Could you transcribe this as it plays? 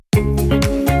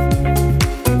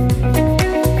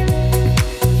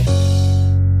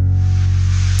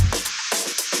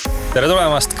Tere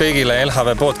tulemast kõigile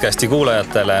LHV podcasti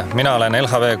kuulajatele. Mina olen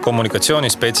LHV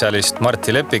kommunikatsioonispetsialist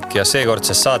Martti Lepik ja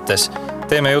seekordses saates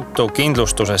teeme juttu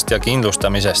kindlustusest ja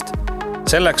kindlustamisest.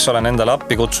 Selleks olen endale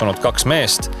appi kutsunud 2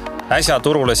 meest, äsja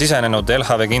turule sisenenud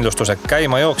LHV kindlustuse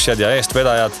käimajooksjad ja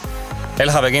eestvedajad,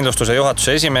 LHV kindlustuse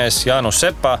juhatuse esimees Jaanus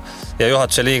Sepa ja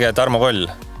juhatuse liige Tarmo Koll.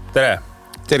 Tere!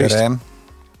 Tere!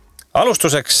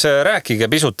 Alustuseks rääkige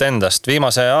pisut endast.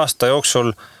 Viimase aasta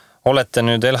jooksul olete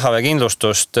nüüd LHV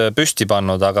kindlustust püsti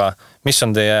pannud, aga mis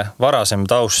on teie varasem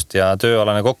taust ja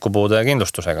tööalane kokkupuude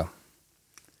kindlustusega?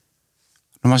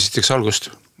 No ma siiteks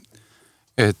algust,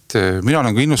 et mina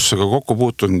olen kindlustusega kokku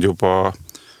puutunud juba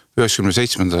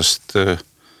 97.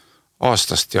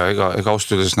 aastast ja ega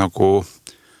austustes nagu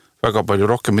väga palju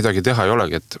rohkem midagi teha ei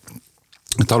olegi,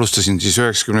 et alustasin siis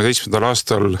 97.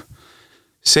 aastal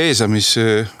Seesamis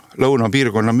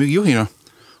lõunapiirkonna müügijuhina,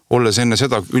 olles enne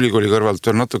seda ülikooli kõrvalt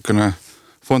veel natukene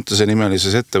Fontese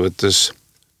nimelises ettevõttes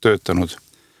töötanud.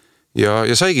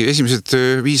 Ja saigi esimesed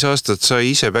 5 aastat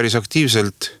sai ise päris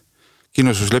aktiivselt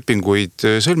kindlustuslepinguid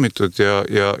sõlmitud ja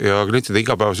klientide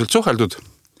igapäevaselt suheldud.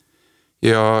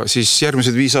 Ja siis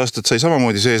järgmised 5 aastat sai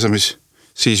samamoodi Seesamis,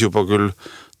 siis juba küll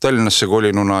Tallinnasse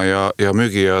kolinuna ja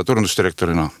müügi- ja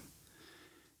turundusdirektorina.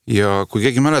 Ja kui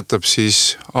keegi mäletab,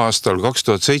 siis aastal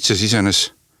 2007 sisenes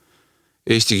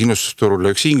Eesti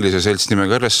kindlustusturule üks inglise selts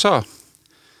nimega RSA,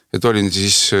 et olin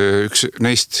siis üks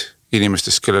neist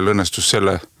inimestest, kellel õnnestus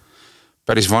selle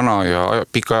päris vana ja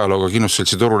pika ajalooga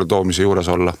kindlustusseltsi turule toomise juures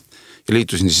olla. Ja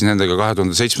liitusin siis nendega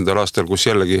 2007. aastal, kus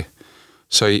jällegi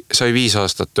sai 5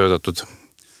 aastat töötatud.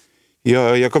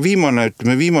 Ja ka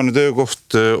viimane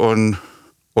töökoht on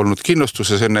olnud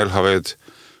kindlustuses enne LHV-d,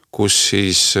 kus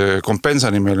siis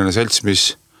Compensa nimeline selts,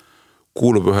 mis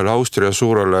kuulub ühele Austria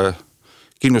suurele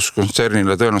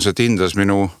kindlustuskontsernile, tõenäoliselt hindas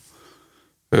minu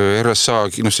RSA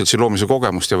kindlustusseltsi loomise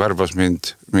kogemust ja värbas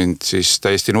mind siis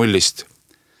täiesti nullist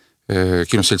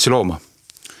kindlustusseltsi looma.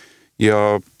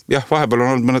 Ja vahepeal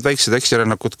on olnud mõned väiksed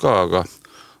eksirännakud ka,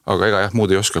 aga ega muud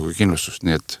ei oska kui kindlustust,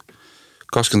 nii et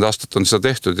 20 aastat on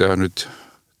seda tehtud ja nüüd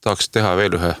tahaks teha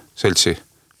veel ühe seltsi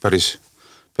päris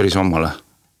omale.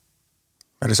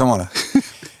 Päris omale.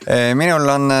 Minul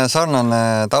on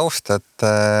sarnane taust, et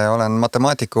olen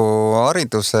matemaatiku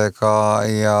haridusega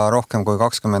ja rohkem kui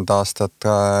 20 aastat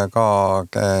ka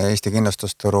Eesti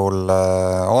kindlustusturul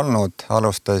olnud.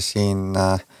 Alustasin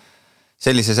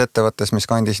sellises ettevõttes, mis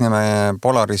kandis nime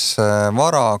Polaris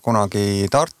Vara, kunagi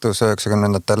Tartus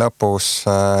 90. lõpus.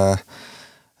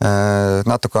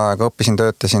 Natuke aega õppisin,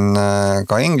 töötasin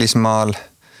ka Inglismaal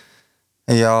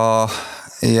ja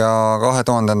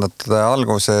 2000.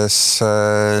 alguses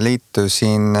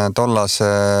liitusin tollase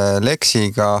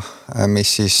Lexiga,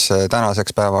 mis siis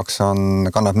tänaseks päevaks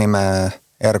kannab nime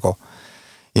Ergo.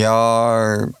 Ja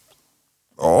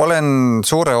olen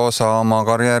suure osa oma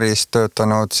karjäärist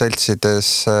töötanud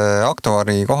seltsides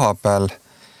aktuari koha peal,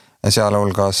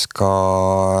 sealhulgas ka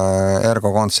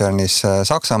Ergo kontsernis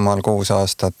Saksamaal 6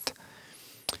 aastat.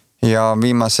 Ja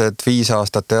viimased 5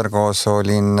 aastat Ergos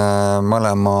olin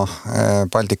mõlema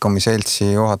Baltikumi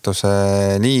seltsi juhatuse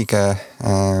liige,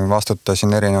 vastutasin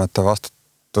erinevate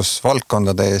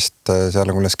vastutusvaldkondade eest,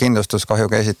 sealhulgas kindlustus,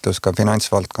 kahjukäsitlus, ka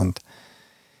finantsvaldkond.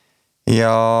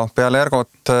 Ja peale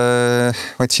Ergot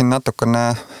võtsin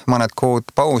natukene mõned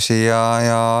kuud pausi ja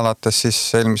alates siis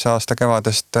eelmise aasta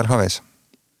kevadest LHV-s.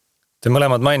 Te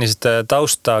mõlemad mainisite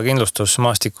tausta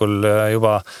kindlustusmaastikul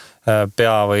juba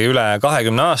pea või üle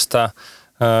 20 aasta.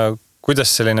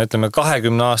 Kuidas selline,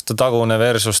 20 aasta tagune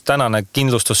versus tänane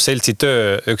kindlustusseltsi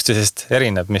töö üksteisest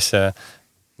erineb,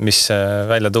 mis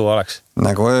välja tuua oleks?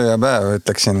 Nagu öö ja päev,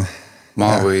 ütleksin.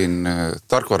 Ma võin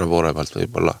tarkvara poole pealt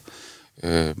võib-olla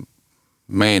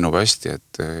meenub hästi,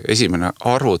 et esimene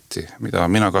arvuti, mida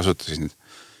mina kasutasin,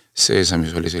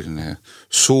 Seesamis oli selline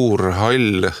suur,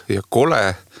 hall ja kole.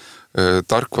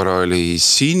 Tarkvara oli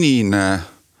sinine,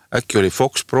 äkki oli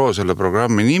Fox Pro selle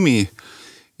programmi nimi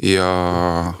ja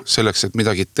selleks, et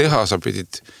midagi teha, sa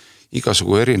pidid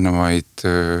igasugu erinevaid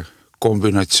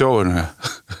kombinatsioone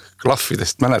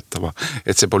klahvidest mäletama,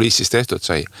 et see poliisis tehtud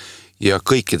sai. Ja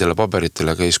kõikidele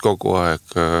paberitele käis kogu aeg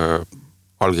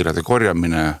allkirjade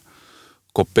korjamine,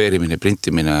 kopeerimine,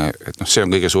 printimine, et see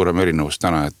on kõige suurem erinevus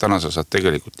täna, et täna sa saad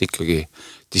tegelikult ikkagi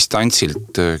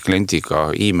distantsilt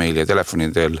kliendiga e-maili ja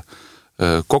telefoni teel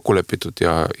kokku lepitud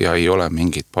ja ei ole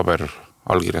mingit paber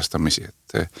allkirjastamisi,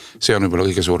 et see on võib-olla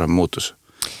kõige suurem muutus.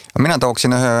 Mina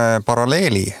tooksin ühe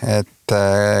paralleeli, et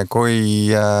kui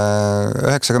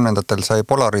 90-ndatel sai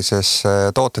Polarises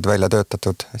tooted välja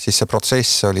töötatud, siis see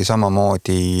protsess oli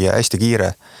samamoodi hästi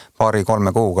kiire,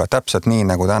 2-3 kuuga, täpselt nii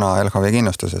nagu täna LHV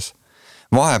kindlustuses.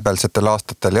 vahepealsetel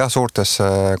aastatel suurtes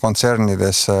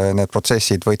kontsernides need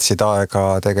protsessid võtsid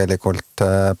aega tegelikult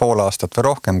pool aastat või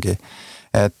rohkemgi.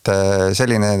 Et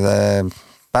selline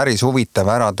päris huvitav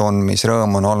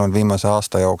äratundmisrõõm on olnud viimase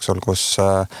aasta jooksul, kus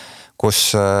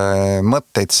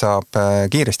mõtteid saab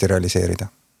kiiresti realiseerida.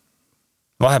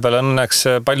 Vahepeal õnneks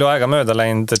palju aega mööda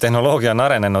läinud, tehnoloogia on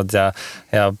arenenud ja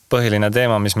põhiline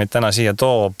teema, mis meid täna siia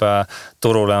toob,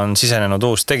 turule on sisenenud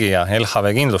uus tegija,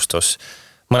 LHV Kindlustus.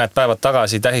 Mõned päevad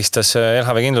tagasi tähistas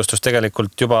LHV Kindlustus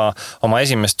tegelikult juba oma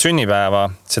esimest sünnipäeva.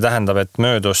 See tähendab, et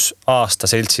möödus aasta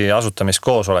seltsi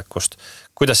asutamiskoosolekust.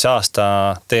 Kuidas see aasta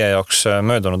teie jaoks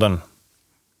möödunud on?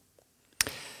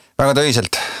 Väga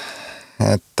töiselt.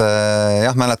 Et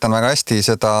mäletan väga hästi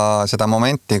seda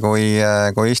momenti, kui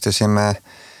istusime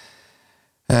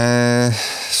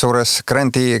suures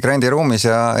Grandi ruumis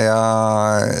ja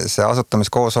see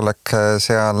asutamiskoosolek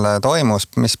seal toimus,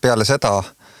 mis peale seda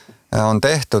on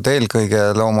tehtud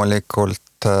eelkõige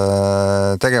loomulikult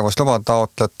tegevusluba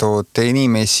taotletud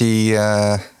inimesi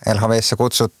LHV-sse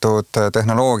kutsutud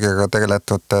tehnoloogiaga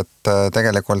tegeletud, et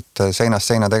tegelikult seinast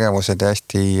seina tegevused ja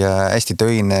hästi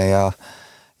töine ja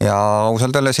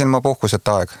ausalt öeldes ilma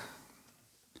puhkuseta aeg.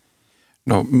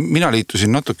 No mina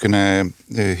liitusin natukene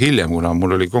hiljem, kuna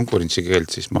mul oli konkurentsikeeld,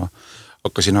 siis ma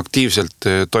hakkasin aktiivselt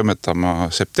toimetama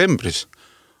septembris,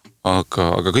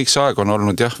 aga kõik see aeg on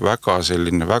olnud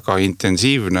väga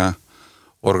intensiivne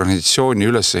organisatsiooni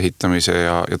ülesehitamise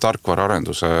ja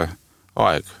tarkvaraarenduse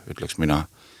aeg, ütleks mina.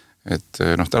 Et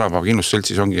tänapäeva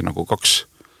kindlustusseltsis ongi nagu 2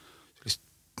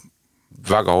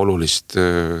 väga olulist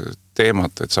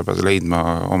teemat, et sa pead leidma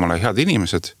omale head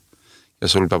inimesed ja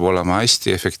sul peab olema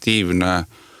hästi efektiivne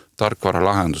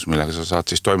tarkvaralahendus, millega sa saad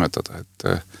siis toimetada.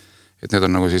 Et need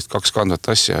on nagu 2 kandvat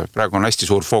asja. Praegu on hästi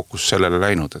suur fookus sellele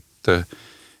läinud, et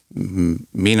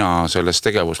mina selles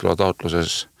tegevusloa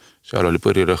taotluses, seal oli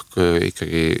põrirõhk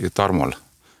ikkagi Tarmol.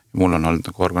 Mul on olnud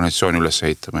nagu organisatsiooni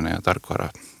ülesehitamine ja tarkvara.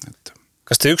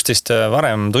 Kas te üksteist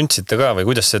varem tundsite ka või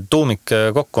kuidas see tuumik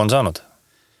kokku on saanud?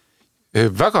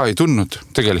 Väga ei tundnud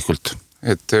tegelikult,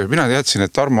 et mina teadsin,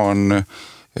 et Tarmo on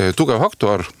tugev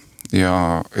aktuar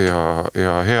ja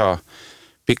hea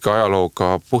pika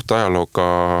ajalooga, puhta ajalooga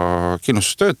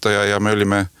kindlustustöötaja ja me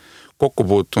olime kokku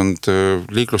puutunud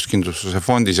liikluskindlustuse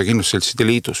fondis ja kindlustusseltside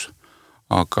liidus,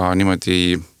 aga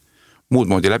niimoodi muud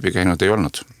moodi läbi käinud ei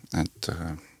olnud. Et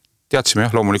teadsime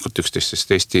loomulikult üksteist,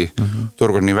 sest Eesti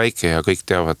turg on nii väike ja kõik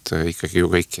teavad ikkagi ju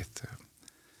kõiki, et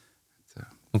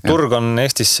turg on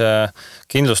Eestis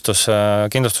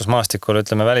kindlustusmaastikul,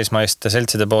 ütleme välismaiste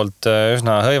seltside poolt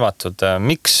üsna hõivatud.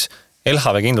 Miks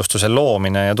LHV Kindlustuse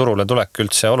loomine ja turule tulek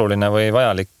üldse oluline või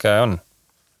vajalik on?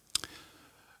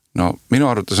 No minu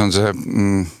arvates on see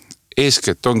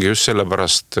eeskätt ongi just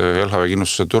sellepärast LHV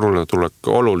Kindlustuse turule tulek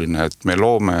oluline, et me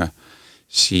loome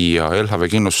siia LHV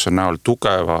Kindlustuse näol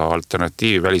tugeva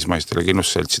alternatiivi välismaistele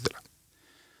kindlustusseltsidele.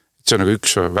 See on nagu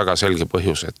üks väga selge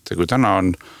põhjus, et kui täna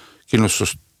on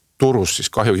kindlustusturust, siis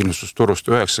kahjukindlustusturust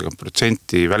 90%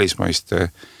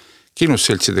 välismaiste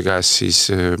kindlustusseltside käes,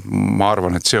 siis ma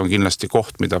arvan, et see on kindlasti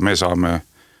koht, mida me saame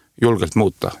julgelt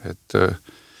muuta.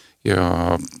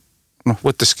 Ja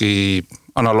võtteski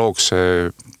analoogse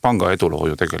panga eduloo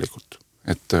ju tegelikult.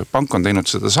 Et pank on teinud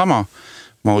seda sama,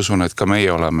 ma usun, et ka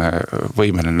meie oleme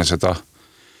võimeline seda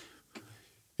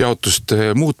jaotust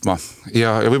muutma.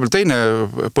 Ja võib-olla teine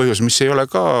põhjus, mis ei ole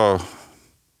ka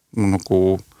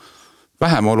nagu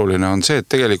vähem oluline, on see, et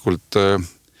tegelikult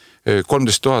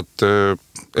 13 000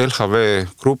 LHV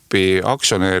grupi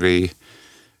aktsionäri,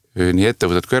 nii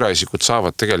ettevõtted kui eraisikud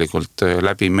saavad tegelikult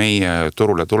läbi meie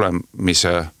turule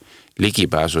tulemise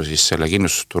ligipääsu siis selle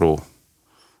kindlustusturu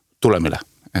tulemile.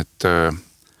 Et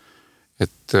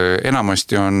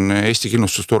enamasti on Eesti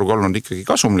kindlustusturg olnud ikkagi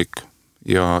kasumlik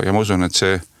ja ma usun, et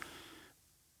see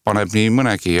paneb nii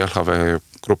mõnegi LHV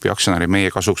grupi aktsionäri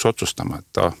meie kasuks otsustama, et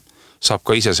ta saab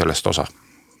ka ise sellest osa.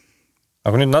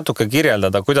 Aga nüüd natuke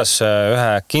kirjeldada, kuidas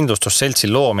ühe kindlustusseltsi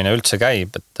loomine üldse käib,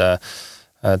 et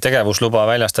tegevusluba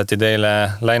väljastati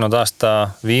teile läinud aasta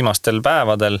viimastel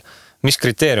päevadel. Mis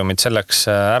kriteeriumid selleks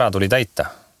ära tuli täita?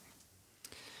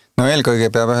 No eelkõige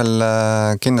peab ühel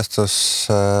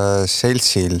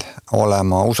kindlustusseltsil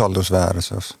olema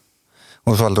usaldusväärsus.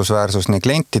 Usaldusväärsus nii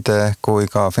klientide kui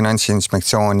ka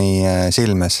Finantsinspektsiooni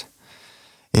silmes.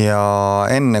 Ja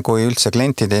enne kui üldse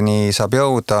klientideni saab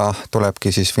jõuda,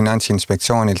 tulebki siis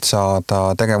Finantsinspektsioonilt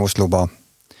saada tegevusluba.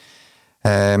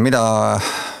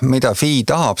 Mida FI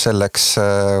tahab selleks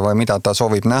või mida ta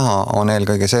soovib näha, on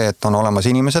eelkõige see, et on olemas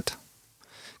inimesed,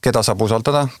 keda saab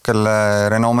usaldada, kelle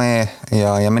renomee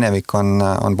ja minevik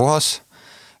on puhas.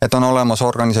 Et on olemas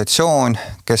organisatsioon,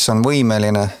 kes on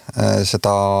võimeline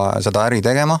seda äri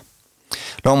tegema.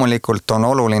 loomulikult on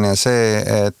oluline see,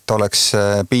 et oleks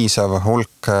piisav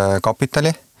hulk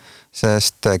kapitali,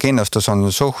 sest kindlustus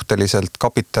on suhteliselt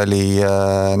kapitali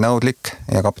nõudlik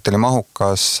ja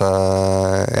kapitalimahukas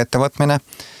ettevõtmine.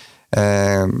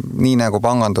 Nii nagu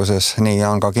panganduses, nii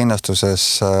on ka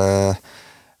kindlustuses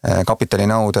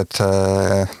kapitalinõuded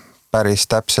päris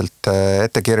täpselt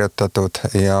ette kirjutatud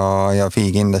ja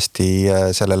FI kindlasti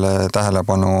sellele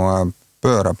tähelepanu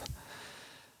pöörab.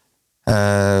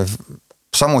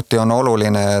 Samuti on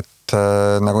oluline, et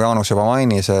nagu Jaanus juba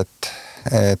mainis, et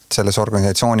selles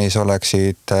organisatsioonis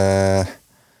oleksid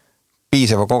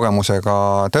piisava kogemusega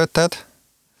töötajad,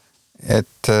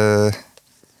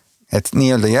 et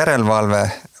nii-öelda järelevalve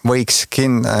võiks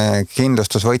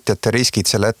kindlustusvõtjate riskid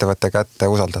selle ettevõtte kätte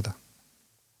usaldada.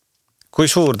 Kui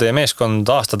suur teie meeskond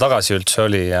aasta tagasi üldse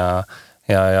oli ja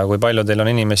kui palju teil on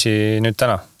inimesi nüüd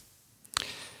täna?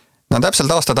 No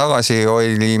täpselt aasta tagasi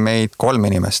oli meid 3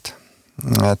 inimest.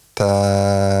 Et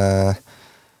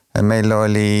meil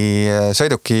oli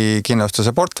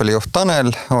sõidukikindlustuse portfellijuht Tanel,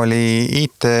 oli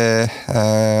IT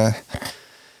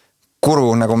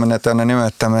kuru, nagu me need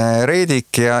nimetame,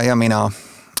 Reidik ja mina.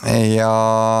 Ja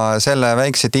selle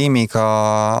väikse tiimiga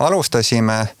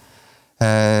alustasime,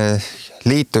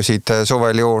 liitusid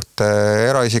suvel juurde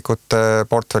eraisikute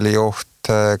portfellijuht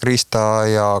Krista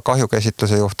ja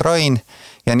kahjukäsitluse juht Rain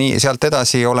ja nii sealt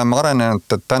edasi oleme arenenud,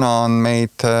 et täna on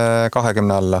meid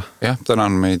 20 alla. Jah, täna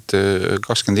on meid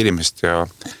 20 inimest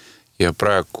ja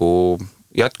praegu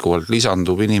jätkuvalt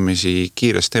lisandub inimesi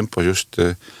kiires tempos just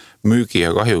müügi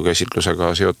ja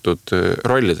kahjukäsitlusega seotud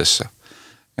rollidesse.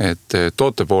 Et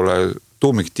toote poole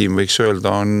tuumiktiim võiks öelda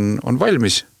on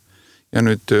valmis ja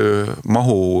nüüd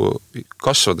mahu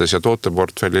kasvades ja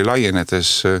tooteportfelli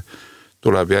laienedes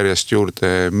tuleb järjest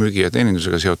juurde müügi ja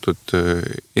teenindusega seotud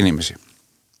inimesi.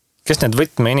 Kes need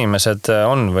võtmeinimesed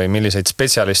on või milliseid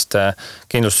spetsialiste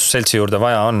kindlustusseltsi juurde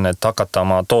vaja on, et hakata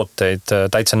oma tooteid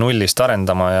täitsa nullist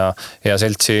arendama ja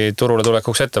seltsi turule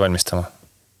tulekuks ette valmistama?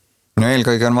 No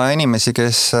eelkõige on vaja inimesi,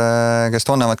 kes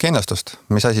tunnevad kindlustust.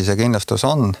 Mis asi see kindlustus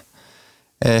on?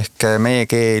 Ehk meie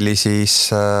keeli siis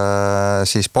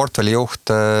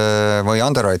portfellijuht või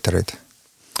underwriterid.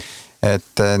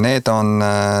 Et need on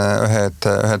ühed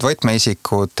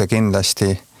võtmeisikud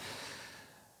kindlasti.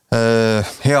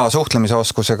 Hea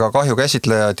suhtlemisoskusega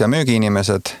kahjukäsitlejad ja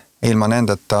müügiinimesed. Ilma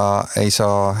nendeta ei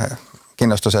saa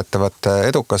kindlustusettevõtte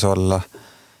edukas olla.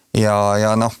 Ja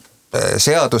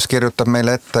seadus kirjutab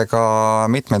meile ette ka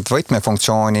mitmed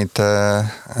võtmefunktsioonid,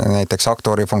 näiteks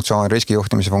aktuari funktsioon,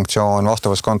 riskijuhtimise funktsioon,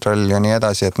 vastavuskontroll ja nii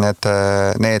edasi, et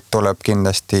need tuleb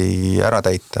kindlasti ära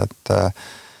täita. Et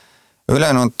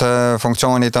ülejäänud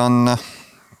funktsioonid on,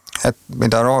 et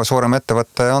mida suurem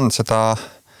ettevõte on, seda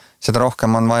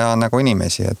rohkem on vaja nagu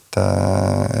inimesi, et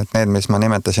need, mis ma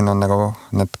nimetasin, on nagu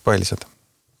need põhilised.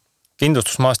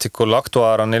 Kindlustusmaastikul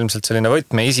aktuaar on ilmselt selline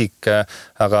võtmeisik,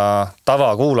 aga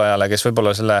tavakuulajale, kes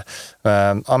võib-olla selle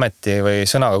ameti või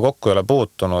sõnaga kokku ei ole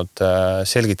puutunud,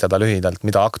 selgitada lühidalt,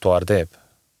 mida aktuaar teeb?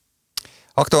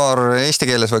 Aktuaar eesti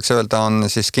keeles võiks öelda on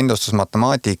siis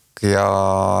kindlustusmatemaatik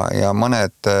ja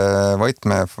mõned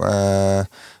võtme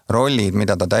rollid,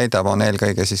 mida ta täidab, on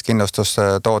eelkõige siis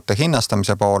kindlustustoote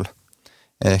hinnastamise pool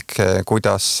ehk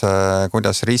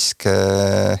kuidas risk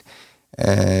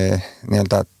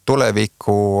nii-öelda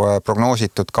tuleviku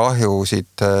prognoositud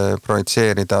kahjusid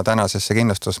projitseerida tänasesse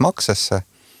kindlustusmaksesse,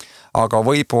 aga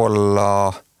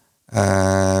võib-olla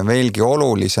veelgi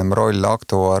olulisem roll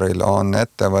aktuaaril on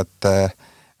ettevõtte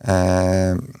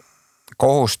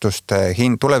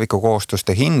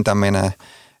tulevikukohustuste hindamine,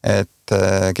 et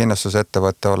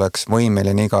kindlustusettevõte oleks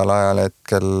võimeline igal ajal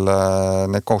hetkel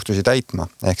need kohustusi täitma.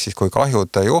 Ehk siis kui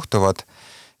kahjud juhtuvad,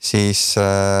 siis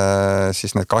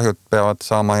need kahjud peavad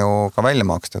saama ju ka välja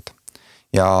makstud.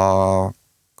 Ja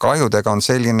kahjudega on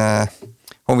selline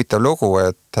huvitav lugu,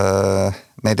 et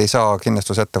need ei saa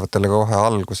kindlustusettevõttele kohe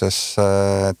alguses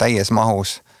täies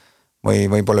mahus või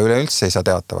võib-olla üleüldse ei saa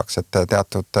teatavaks, et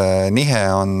teatud nihe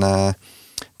on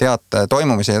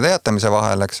toimumise ja teatamise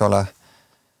vahel, eks ole.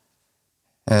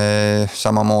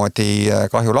 Samamoodi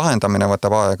kahju lahendamine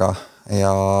võtab aega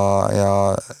ja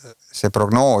see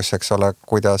prognoos, eks ole,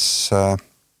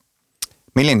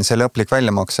 milline see lõplik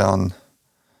väljamakse on.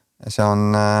 See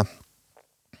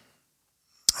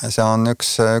on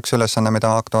üks ülesanne,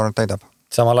 mida aktuaar täidab.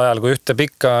 Samal ajal, kui ühte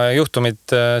pikka juhtumit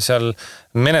seal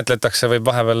menetletakse, võib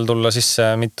vahepeal tulla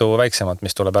sisse mitu väiksemat,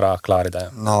 mis tuleb ära klaarida.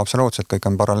 No absoluutselt, kõik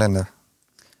on paralleelne.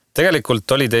 Tegelikult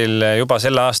oli teil juba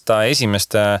selle aasta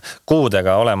esimeste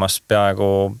kuudega olemas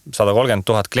peaaegu 130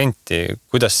 000 klienti.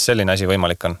 Kuidas selline asi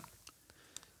võimalik on?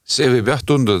 See võib jah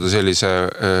tunduda sellise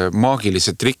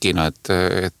maagilise trikina,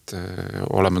 et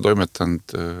oleme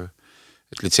toimetanud,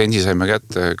 et litsentsi saime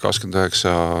kätte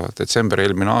 29. detsember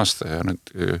eelmine aasta ja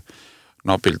nüüd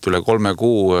napilt üle 3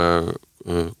 kuu,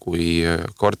 kui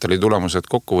kvartali tulemused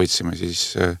kokku võtsime,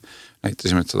 siis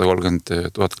näitasime, et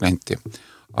 130,000 klienti.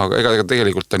 Aga ega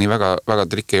tegelikult ta nii väga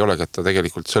trikk ei olegi, et ta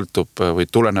tegelikult sõltub või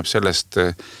tuleneb sellest,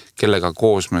 kellega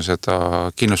koos me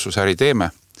seda kindlustusäri teeme.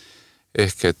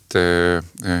 Ehk et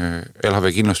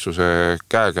LHV kindlustuse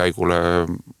käekäigule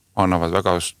annavad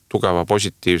väga tugeva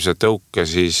positiivse tõuke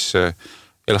siis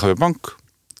LHV Pank,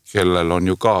 kellel on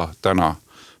ju ka täna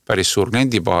päris suur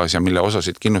kliendibaas ja mille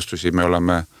osasid kindlustusi me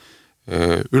oleme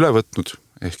üle võtnud.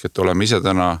 Ehk et oleme ise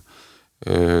täna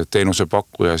teenuse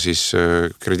pakkuja siis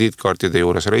krediitkaartide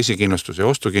juures reisikindlustuse ja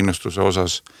ostukindlustuse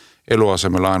osas,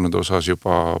 eluasemelaenude osas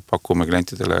juba pakume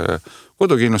klientidele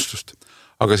kodukindlustust.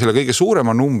 Aga selle kõige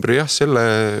suurema numbri,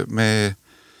 selle me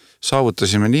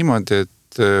saavutasime niimoodi,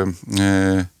 et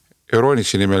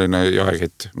Euronixi nimeline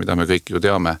jaekett, mida me kõik ju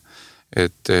teame,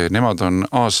 et nemad on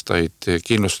aastaid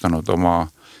kindlustanud oma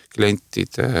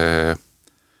klientide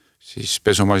siis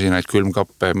pesumasinaid,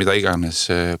 külmkappe, mida iganes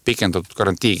pikendatud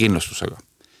garantiikindlustusega.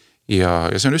 Ja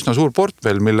see on üsna suur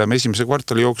portfell, mille me esimese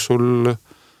kvartali jooksul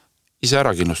ise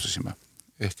ära kindlustasime.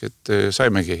 Ehk et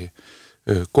saimegi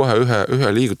kohe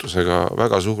ühe liigutusega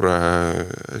väga suure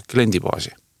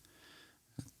kliendibaasi.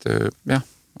 Et jah,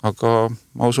 aga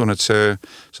ma usun, et see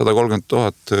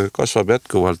 130,000 kasvab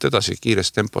jätkuvalt edasi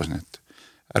kiires tempos, nii et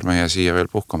ärme jää siia veel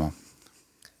puhkama.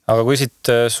 Aga kui siit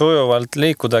sujuvalt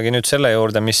liikudagi nüüd selle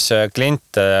juurde, mis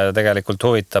kliente tegelikult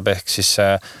huvitab, ehk siis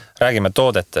räägime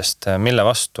toodetest, mille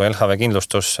vastu LHV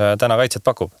kindlustus täna kaitset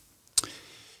pakub?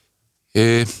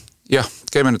 Jah,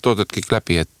 käime need toodet kõik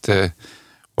läbi, et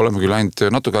oleme küll ainult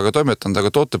natuke aega toimetanud,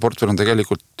 aga tooteportfell on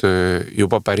tegelikult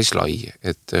juba päris lai.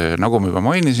 Et nagu ma juba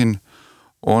mainisin,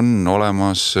 on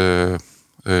olemas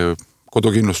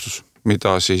kodukindlustus,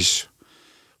 mida siis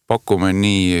pakume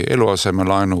nii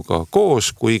eluasemelaenuga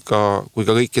koos kui ka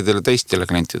kõikidele teistele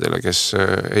klientidele, kes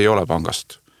ei ole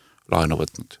pangast laenu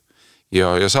võtnud.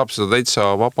 Ja saab seda täitsa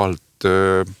vabalt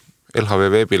LHV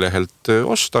veebilehelt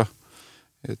osta,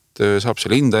 et saab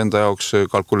selle hinda enda jaoks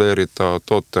kalkuleerida,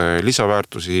 toote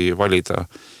lisaväärtusi valida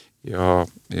ja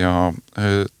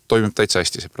toimib täitsa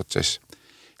hästi see protsess.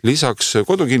 Lisaks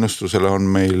kodukindlustusele on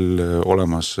meil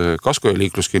olemas kasko- ja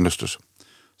liikluskindlustus.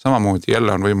 Samamoodi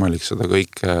jälle on võimalik seda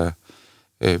kõike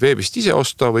veebist ise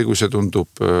osta või kui see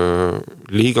tundub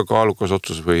liiga kaalukas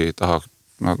otsus või tahab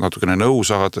natukene nõu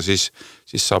saada, siis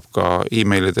saab ka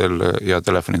e-mailidel ja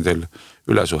telefonidel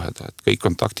üle suhelda. Et kõik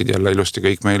kontaktid jälle ilusti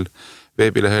kõik meil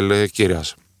veebilehel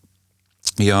kirjas.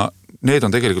 Ja need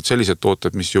on tegelikult sellised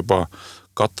tooted, mis juba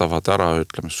katavad ära,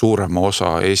 ütleme, suurema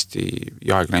osa Eesti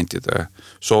jaeklientide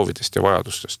soovidest ja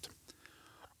vajadustest.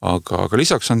 Aga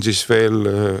lisaks on siis veel,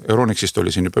 Euronixist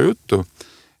oli siin juba juttu,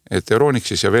 et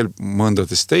Euronixis ja veel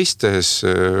mõndades teistes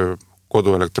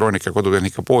koduelektroonika ja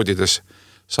kodutehnika poodides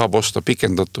saab osta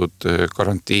pikendatud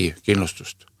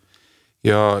garantiikindlustust.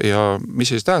 Ja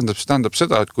mis siis tähendab? See tähendab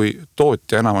seda, et kui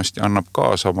tootja enamasti annab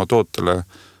kaasa oma tootele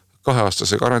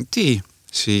 2-aastase garantii,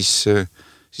 siis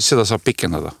seda saab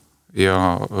pikendada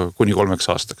ja kuni 3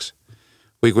 aastaks.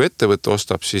 Või kui ettevõte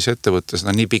ostab, siis ettevõte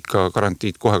seda nii pikka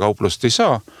garantiid kohe kauplust ei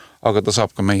saa, aga ta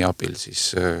saab ka meie abil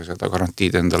siis seda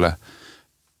garantiid endale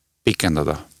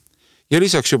pikendada. Ja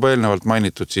lisaks juba eelnevalt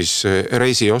mainitud siis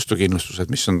reisi- ja ostukindlustused,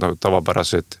 mis on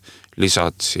tavapärased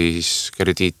lisad siis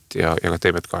krediit- ja ka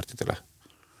debetkaartidele.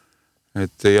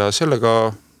 Ja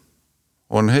sellega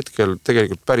on hetkel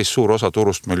tegelikult päris suur osa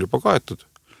turust meil juba kaetud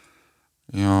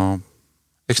ja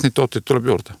eks neid tooteid tuleb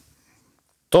juurde.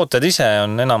 Tooted ise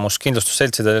on enamus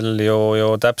kindlustusseltsidel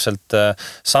ju täpselt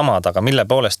samad, aga mille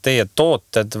poolest teie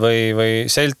tooted või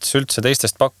selts üldse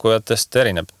teistest pakkujatest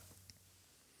erineb?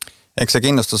 Eks see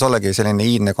kindlustus olegi selline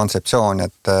iidne kontseptsioon,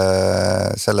 et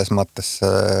selles mõttes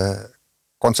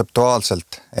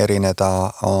kontseptuaalselt erineda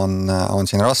on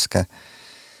siin raske.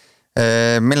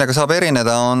 Millega saab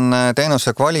erineda on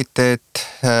teenuse kvaliteet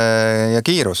ja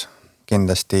kiirus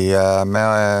kindlasti. Me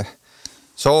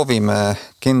soovime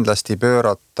kindlasti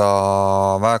pöörata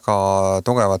väga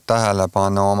tugevat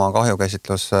tähelepanu oma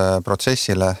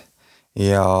kahjukäsitlusprotsessile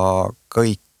ja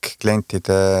kõik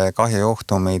klientide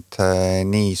kahjujuhtumid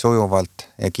nii sujuvalt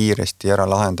ja kiiresti ära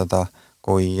lahendada,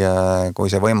 kui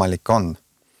see võimalik on.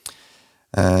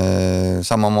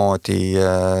 Samamoodi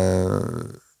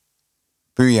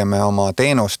püüame oma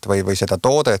teenust või seda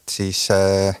toodet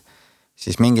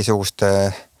siis mingisuguste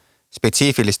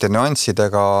spetsiifiliste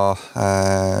nüanssidega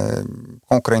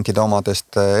konkurentide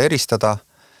omadest eristada.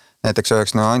 näiteks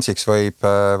üheks nüansiks võib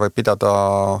pidada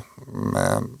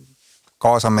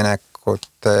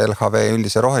kaasaminekut LHV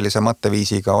üldise rohelise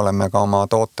mõtteviisiga, oleme ka oma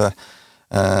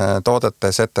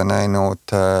toodetes ette näinud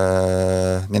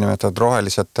niinimetatud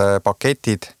rohelised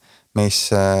paketid, mis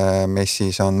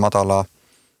siis on madala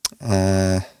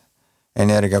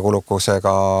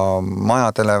energiakulukusega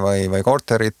majadele või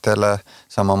korteritele,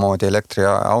 samamoodi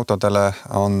elektriautodele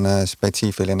on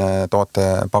spetsiifiline toote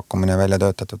pakkumine välja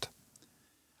töötatud.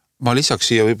 Ma lisaks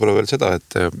siia võib-olla veel seda, et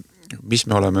mis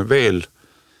me oleme veel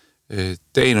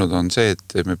teinud on see,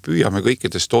 et me püüame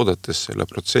kõikides toodetes selle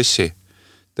protsessi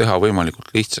teha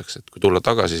võimalikult lihtsaks, et kui tulla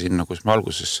tagasi sinna, kus me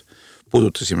alguses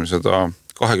puudutasime seda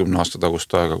 20 aasta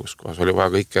tagust aega, kus kohas oli vaja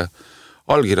kõike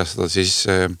allkirjastada,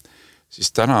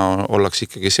 siis täna ollakse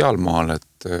ikkagi seal maal,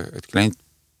 et klient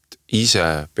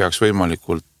ise peaks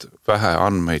võimalikult vähe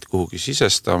andmeid kuhugi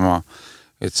sisestama,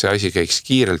 et see asi käiks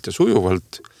kiirelt ja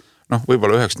sujuvalt.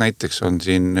 Võib-olla üheks näiteks on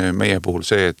siin meie puhul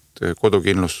see, et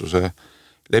kodukindlustuse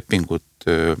lepingut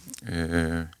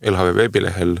LHV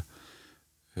veebilehel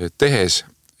tehes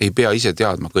ei pea ise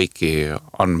teadma kõiki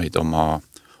andmeid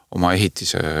oma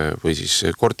ehitise või siis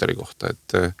korteri kohta, et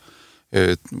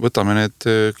võtame need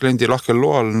kliendi lahkel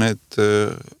loal, need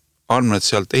andmed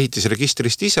sealt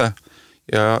ehitisregistrist ise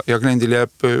ja kliendil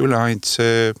jääb üle ainult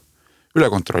see üle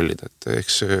kontrollida, et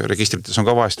eks registrites on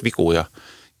ka vahest vigu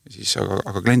siis,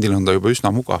 aga kliendil on ta juba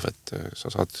üsna mugav, et sa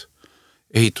saad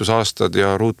ehitusaastad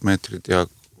ja ruutmeetrid ja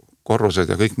korrused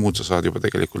ja kõik muud sa saad juba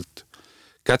tegelikult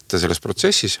kätte selles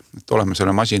protsessis, et oleme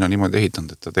selle masina niimoodi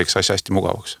ehitanud, et ta teeks asja hästi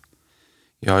mugavaks.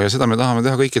 Ja seda me tahame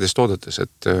teha kõikides toodetes,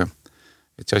 et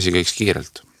see asi käiks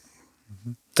kiirelt.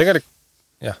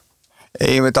 jah.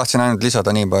 Ei, tahtsin ainult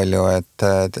lisada nii palju, et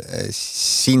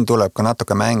siin tuleb ka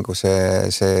natuke mängu see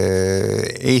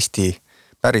Eesti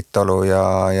päritolu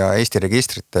ja Eesti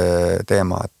registrite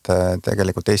teema, et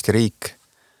tegelikult Eesti riik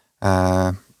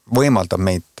võimaldab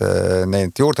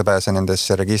neid juurdepääse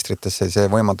nendesse registritesse, see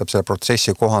võimaldab selle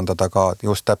protsessi kohandada ka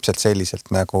just täpselt selliselt,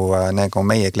 nagu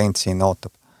meie klient siin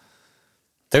ootab.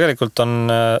 Tegelikult on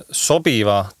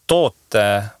sobiva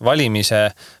toote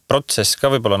valimise protsess ka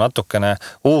võib-olla natukene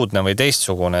uudne või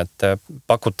teistsugune, et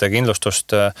pakute kindlustust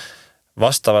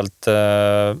vastavalt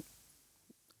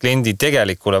kliendi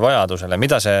tegelikule vajadusele.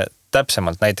 Mida see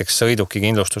täpsemalt näiteks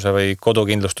sõidukikindlustuse või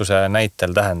kodukindlustuse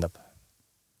näitel tähendab?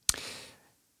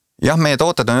 Jah, meie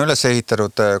tooted on üles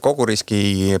ehitatud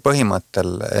koguriski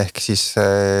põhimõttel, ehk siis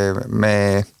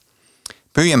me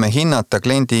püüame hinnata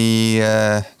kliendi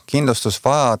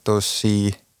kindlustusvajadusi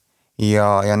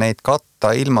ja neid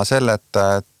katta ilma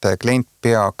selleta, et klient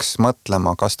peaks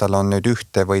mõtlema, kas tal on nüüd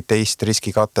ühte või teist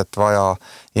riskikatet vaja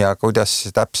ja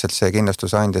kuidas täpselt see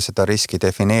kindlustusandja seda riski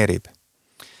defineerib.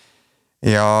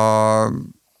 Ja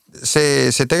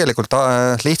see tegelikult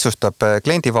lihtsustab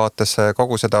kliendi vaates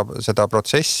kogu seda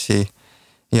protsessi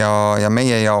ja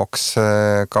meie jaoks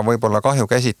ka võib-olla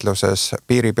kahjukäsitluses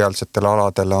piiripealsetel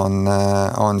aladel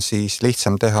on siis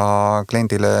lihtsam teha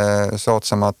kliendile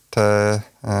soodsamat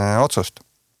otsust.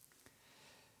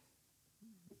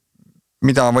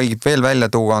 Mida võib veel välja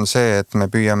tuua on see, et me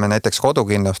püüame näiteks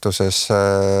kodukindlustuses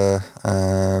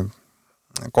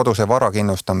koduse vara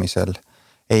kindlustamisel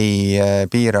ei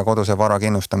piira koduse vara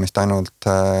kindlustamist ainult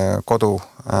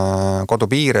kodu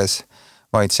piires,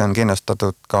 vaid see on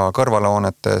kindlustatud ka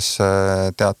kõrvalhoonetes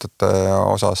teatud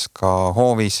osas ka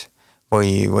hoovis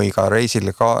või ka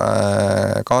reisil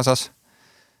kaasas.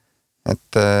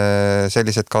 Et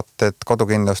sellised katted,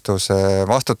 kodukindlustus,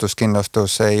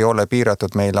 vastutuskindlustus ei ole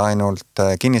piiratud meile ainult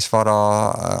kinnisvara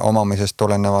omamisest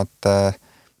tulenevate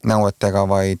nõuetega,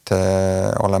 vaid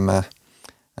oleme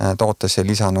tootesse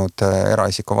lisanud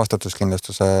eraisiku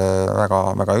vastutuskindlustuse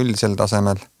väga üldisel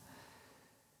tasemel.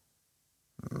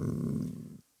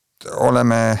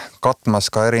 Oleme katmas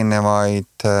ka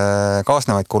erinevaid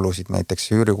kaasnevaid kulusid,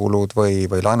 näiteks üürikulud või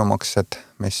laenumaksed,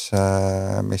 mis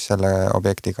selle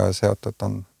objektiga seotud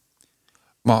on.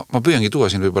 Ma püüangi tuua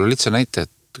siin võib-olla lihtsa näite,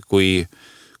 et kui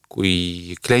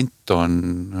klient on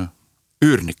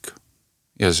üürnik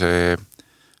ja see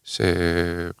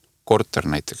korter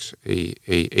näiteks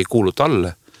ei kuulu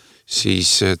talle,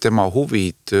 siis tema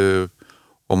huvid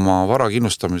oma vara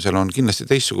kindlustamisel on kindlasti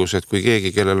teistsugused kui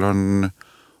keegi, kellel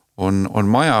on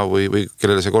maja või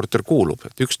kellele see korter kuulub.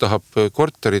 Et üks tahab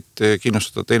korterit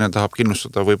kindlustada, teine tahab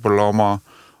kindlustada võib-olla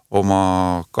oma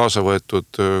kaasa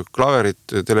võetud klaverit,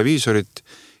 televiisorit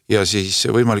ja siis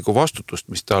võimalikku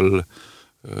vastutust, mis tal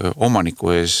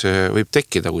omaniku ees võib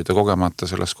tekkida, kui ta kogemata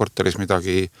selles korteris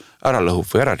midagi ära lõhub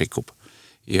või ära rikub.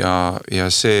 Ja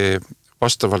see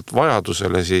vastavalt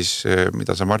vajadusele siis,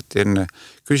 mida sa Martti enne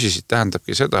küsisid,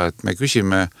 tähendabki seda, et me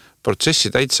küsime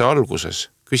protsessi täitsa alguses,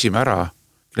 küsime ära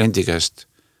kliendi käest,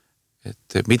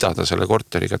 et mida ta selle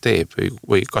korteriga teeb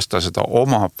või kas ta seda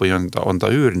omab või on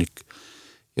ta üürnik.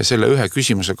 Ja selle ühe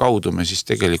küsimuse kaudu me siis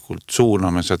tegelikult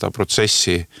suuname seda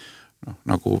protsessi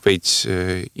nagu veits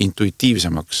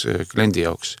intuitiivsemaks kliendi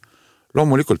jaoks.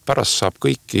 Loomulikult pärast saab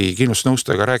kõiki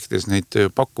kindlustusnõustajaga rääkides neid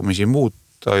pakkumisi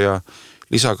muuta ja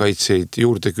lisakaitseid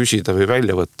juurde küsida või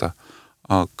välja võtta.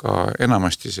 Aga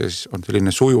enamasti see on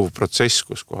selline sujuv protsess,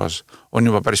 kus kohas on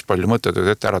juba päris palju mõttetööd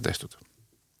ette ära tehtud.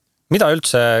 Mida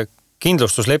üldse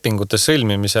kindlustuslepingute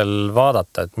sõlmimisel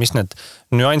vaadata, et mis need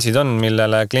nüansid on,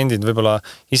 millele kliendid võib-olla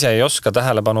ise ei oska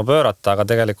tähelepanu pöörata, aga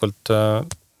tegelikult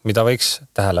mida võiks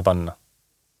tähele panna?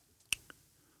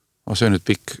 See on nüüd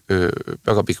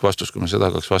väga pikk vastus, kui me seda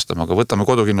hakkaks vastama, aga võtame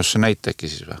kodukindlustuse näite äkki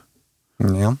siis või?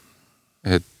 Jah.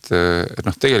 Et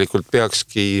tegelikult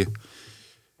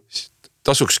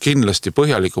tasuks kindlasti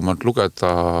põhjalikumalt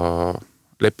lugeda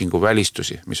lepingu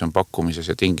välistusi, mis on pakkumises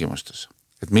ja tingimustes.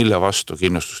 Et mille vastu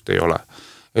kindlustust ei ole.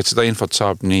 Et seda infot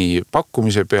saab nii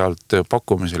pakkumise pealt,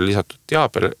 pakkumisele lisatud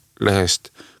teabelehest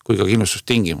kui ka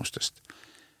kindlustustingimustest.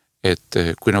 Et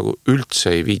kui nagu üldse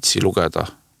ei viitsi lugeda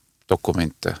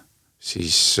dokumente,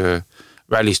 siis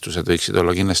välistused võiksid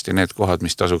olla kindlasti need kohad,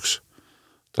 mis tasuks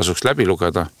läbi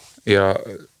lugeda. Ja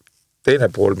teine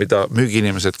pool, mida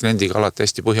müügiinimesed kliendiga alati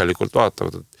hästi põhjalikult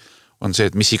vaatavad, on see,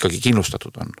 et mis ikkagi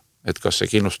kindlustatud on. Et kas see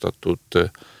kindlustatud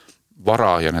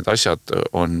vara ja need asjad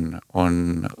on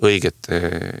õigete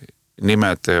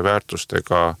nimede,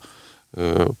 väärtustega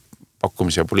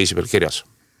pakkumise ja poliisi peal kirjas.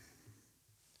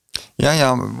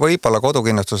 Ja võib-olla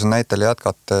kodukindlustuse näitel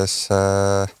jätkates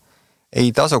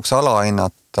ei tasuks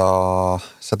alahinnata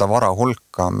seda vara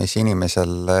hulka, mis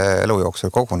inimesel elu jooksul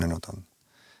kogunenud on.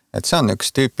 Et see on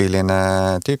üks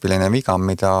tüüpiline viga,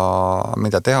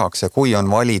 mida tehakse, kui on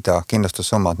valida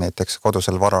kindlustussummad näiteks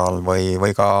kodusel varal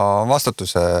või ka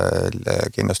vastutuse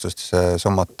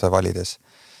kindlustussummad valides.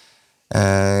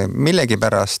 Millegi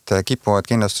pärast kipuvad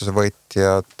kindlustuse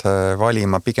võitjad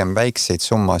valima pigem väikseid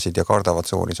summasid ja kardavad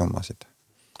suuri summasid.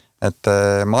 Et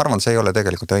ma arvan, see ei ole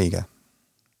tegelikult õige.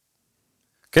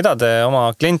 Keda te oma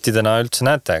klientidena üldse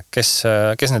näete? Kes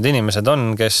need inimesed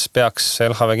on, kes peaks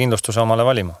LHV kindlustuse omale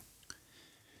valima?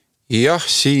 Jah,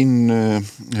 siin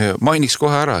mainiks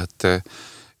kohe ära,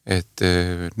 et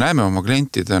näeme oma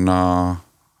klientidena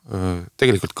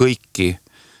tegelikult kõiki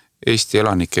Eesti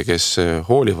elanikke, kes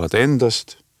hoolivad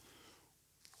endast,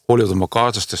 hoolivad oma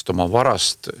kaaslastest, oma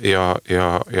varast ja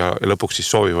lõpuks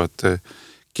siis soovivad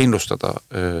kindlustada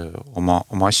oma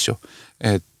asju.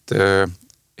 Et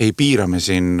ei piirame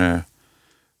siin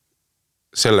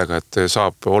sellega, et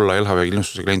saab olla LHV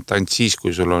kindlustuse klient ainult siis,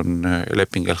 kui sul on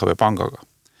leping LHV pangaga.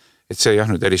 Et see jah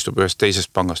nüüd eristub ühest teisest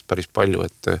pangast päris palju,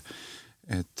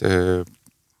 et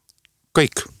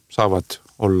kõik saavad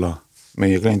olla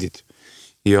meie kliendid.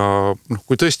 Ja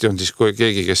kui tõesti on siis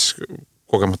keegi, kes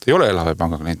kogemata ei ole LHV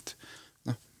panga klient,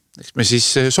 eks me siis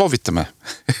soovitame,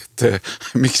 et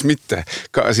miks mitte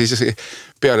ka siis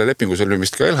peale lepingu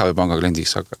sõlmimist ka LHV panga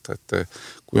kliendiks hakata, et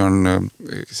kui on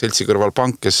seltsi kõrval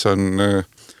pank, kes on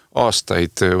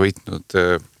aastaid võitnud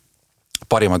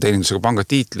parima teenindusega panga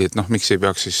tiitli, et miks ei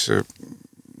peaks siis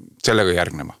sellega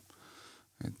järgnema.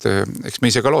 Et eks me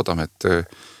ise ka loodame, et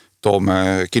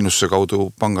toome kindlustuse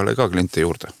kaudu pangale ka kliente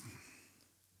juurde.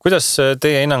 Kuidas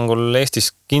teie hinnangul Eestis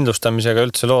kindlustamisega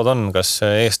üldse lood on? Kas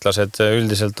eestlased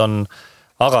üldiselt on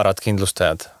agarad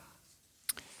kindlustajad?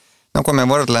 No kui me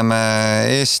võrdleme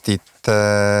Eestit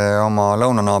oma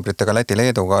lõunanaabritega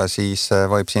Läti-Leeduga, siis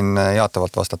võib siin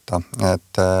jaatavalt vastata,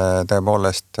 et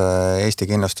tõepoolest Eesti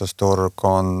kindlustusturg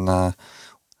on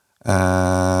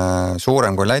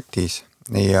suurem kui Lätis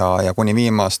ja kuni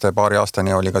viimaste paari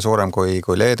aastani oli ka suurem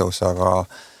kui Leedus,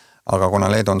 aga kuna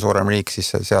Leedu on suurem riik,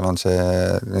 siis seal on see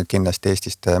kindlasti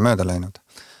Eestist mööda läinud.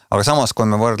 Aga samas, kui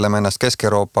me võrdleme ennast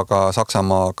Kesk-Euroopaga,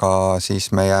 Saksamaaga, siis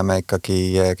me jääme ikkagi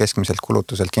keskmiselt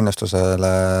kulutuselt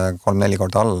kindlustusele 3-4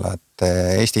 korda alla. Et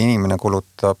Eesti inimene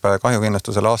kulutab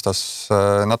kahjukindlustusele aastas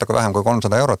natuke vähem kui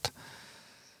 300 €.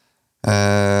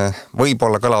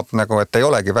 Võib-olla kõlab nagu, et ei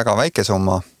olegi väga väike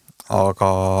summa,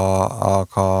 aga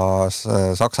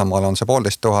Saksamaal on see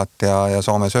 1500 ja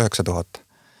Soomes 9000.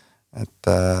 Et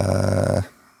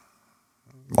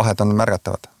vahed on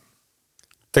märgatavad.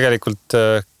 Tegelikult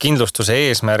kindlustuse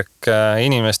eesmärk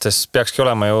inimestes peakski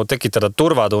olema ju tekitada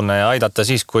turvatunne ja aidata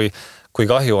siis, kui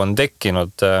kahju on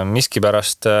tekkinud.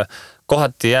 Miskipärast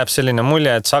kohati jääb selline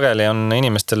mulje, et sageli on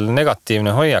inimestel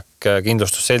negatiivne hoiak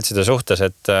kindlustusseltside suhtes,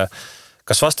 et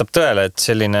kas vastab tõele, et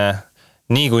selline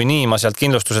nii kui nii ma sealt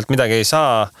kindlustuselt midagi ei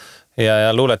saa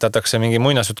ja luuletatakse mingi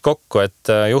muinasjutt kokku,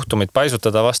 et juhtumit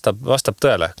paisutada vastab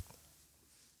tõele?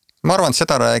 Ma arvan, et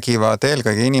seda räägivad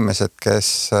eelkõige inimesed,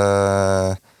 kes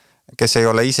ei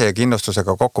ole ise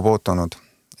kindlustusega kokku puutunud.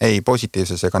 Ei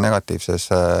positiivses ega negatiivses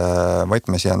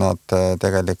võtmes ja nad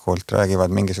tegelikult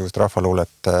räägivad mingisugust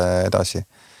rahvaluulet edasi.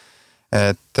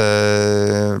 Et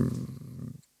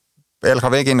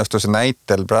LHV kindlustuse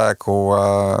näitel praegu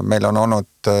meil on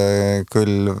olnud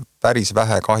küll päris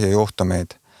vähe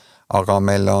kahjujuhtumeid, aga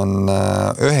meil on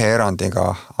ühe erandiga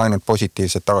ainult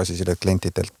positiivsed tagasisidet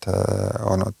klientidelt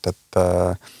olnud, et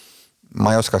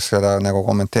ma ei oskaks seda nagu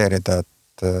kommenteerida,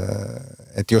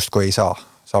 et justkui ei saa,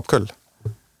 saab küll.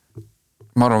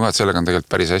 Ma arvan ka, et sellega on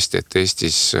tegelikult päris hästi, et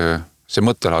Eestis see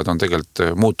mõttelaad on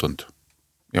tegelikult muutunud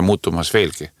ja muutumas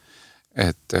veelgi.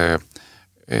 Et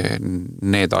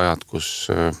need ajad, kus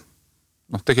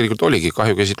tegelikult oligi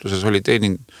kahjukäsitluses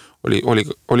oli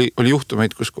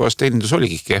juhtumeid, kus kohas teenindus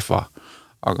oligi kehva,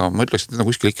 aga ma ütleks, et need on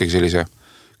kuskil ikkagi sellise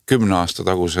 10 aasta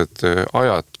tagused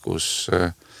ajad, kus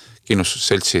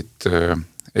kindlustusseltsid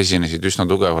esinesid üsna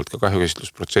tugevalt ka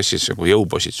kahjukäsitlusprotsessis nagu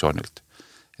jõupositsioonilt.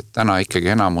 Et täna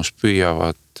ikkagi enamus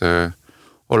püüavad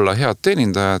olla head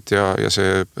teenindajad ja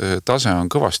see tase on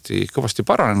kõvasti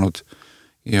paranenud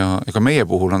ja ega meie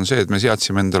puhul on see, et me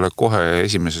seadsime endale kohe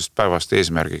esimesest päevast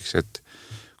eesmärgiks, et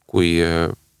kui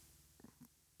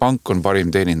pank on parim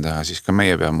teenindaja, siis ka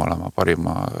meie peame olema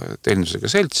parima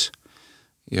teenindusega selts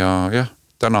ja jah,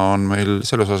 täna on meil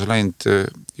selles osas läinud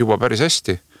juba päris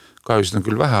hästi, kahjusid on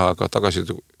küll vähe, aga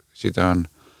tagasiside on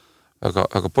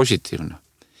väga positiivne.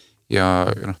 Ja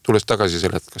tulles tagasi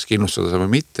selle, et kas kindlustada või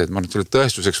mitte, et ma nüüd selle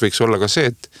tõestuseks võiks olla ka see,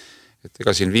 et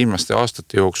ega siin viimaste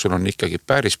aastate jooksul on ikkagi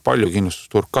päris palju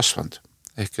kindlustusturg kasvanud.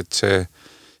 Ehk et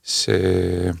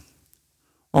see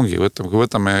ongi, kui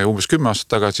võtame umbes 10 aastat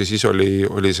tagasi, siis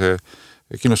oli see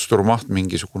kindlustusturu maht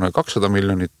mingisugune 200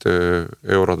 miljonit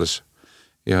eurodes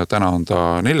ja täna on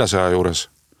ta 400 juures.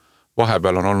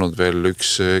 Vahepeal on olnud veel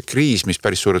üks kriis, mis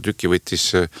päris suure tüki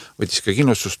võttis ka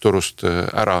kindlustusturust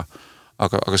ära,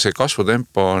 aga see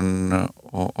kasvutempo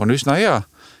on üsna hea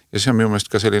ja see on minu meelest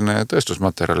ka selline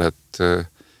tõestusmaterjal,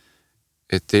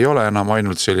 et ei ole enam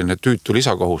ainult selline tüütu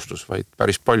lisakohustus, vaid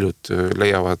päris paljud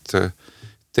leiavad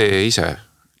tee ise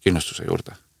kindlustuse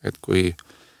juurde. Et kui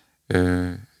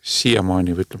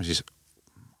siiamaani või ütleme siis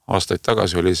aastaid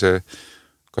tagasi oli see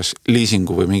kas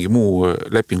liisingu või mingi muu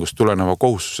lepingust tuleneva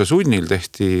kohustuse sunnil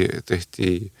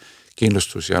tehti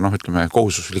kindlustus ja ütleme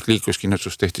kohustuslik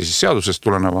liikluskindlustus tehti siis seadusest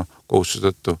tuleneva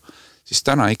kohustuse tõttu, siis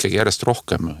täna ikkagi järjest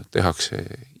rohkem tehakse,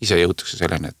 ise jõutakse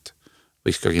selleni, et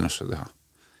võiks ka kindlustada teha.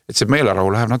 Et see meelerahu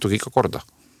läheb natuke ikka korda.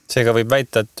 Seega võib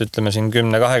väita, et ütleme siin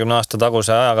 10-20 aasta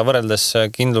taguse ajaga võrreldes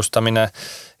kindlustamine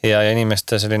ja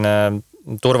inimeste selline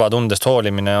turvatundest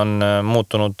hoolimine on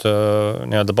muutunud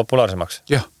nii-öelda populaarsemaks.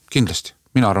 Jah, kindlasti.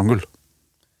 Mina arvan küll.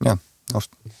 Jah,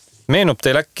 just. Meenub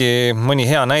teil äkki mõni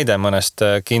hea näide mõnest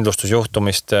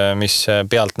kindlustusjuhtumist, mis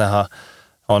pealt näha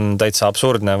on täitsa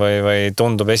absurdne või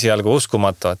tundub esialgu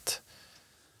uskumatu? Et...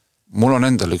 Mul on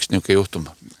endal üks niisugune juhtum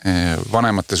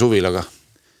vanemate suvilaga.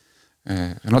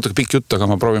 Natuke pikk jutt, aga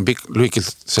ma proovin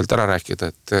lühikselt ära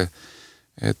rääkida,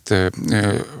 et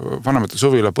vanemate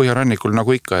suvila Põhjarannikul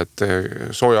nagu ikka, et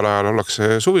soojal ajal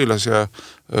ollakse suvilas ja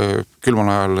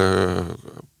külmal ajal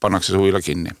pannakse suvila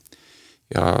kinni.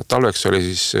 Ja talveks oli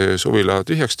siis suvila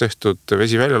tühjaks tehtud,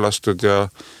 vesi välja lastud ja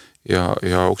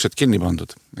uksed kinni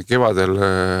pandud. Kevadel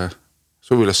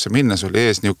suvilasse minnes oli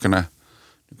ees niisugune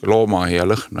loomaahi ja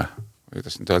lõhn,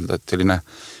 kuidas nüüd öelda, et selline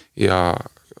ja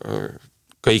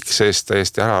kõik seest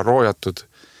täiesti ära roojatud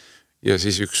ja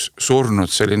siis üks surnud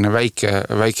selline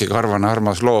väike karvane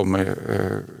armas loom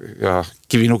ja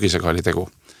kivinugisega oli tegu.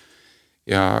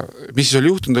 Ja mis siis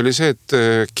oli juhtunud, oli see,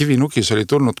 et kivinugis oli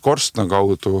tulnud korstna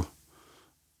kaudu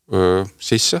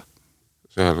sisse,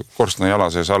 seal korstna jala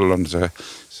sees all on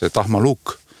see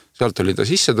tahmaluuk, sealt oli ta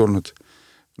sisse tulnud,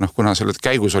 kuna selle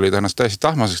käigus oli ta ennast täiesti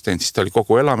tahmaseks teinud, siis ta oli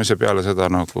kogu elamise peale seda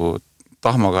nagu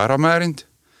tahmaga ära määrinud,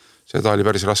 seda oli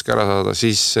päris raske ära saada,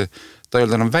 siis ta ei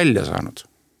olnud enam välja saanud,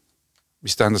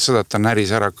 mis tähendas seda, et ta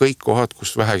näris ära kõik kohad,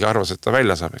 kus vähegi arvas, et ta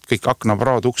välja saab, et kõik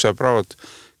aknapraod, uksepraod,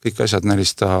 kõik asjad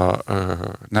näris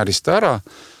ta ära,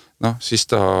 siis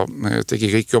ta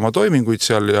tegi kõiki oma toiminguid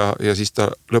seal ja siis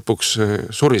ta lõpuks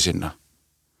suri sinna.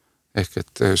 Ehk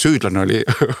et süüdlane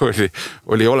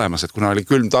oli olemas, et kuna oli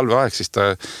külm talveaeg, siis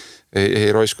ta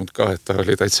ei roiskunud ka, et ta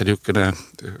oli täitsa niisugune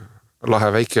lahe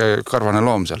väike karvane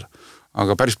loom seal.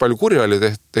 Aga päris palju kurja oli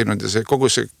teinud ja kogu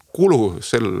see kulu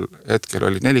sel hetkel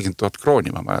oli 40 000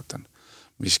 krooni, ma mäletan,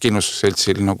 mis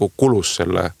kindlustusseltsil nagu kulus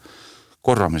selle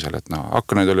korramisel, et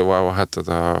aknaid oli vaja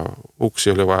vahetada,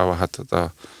 uksi oli vaja vahetada,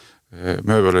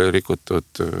 mööbel oli rikutud,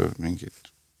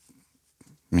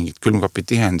 mingid külmkapi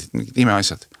tihendid, mingid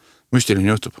imeasjad. Müstiline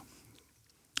juhtub.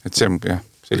 et see on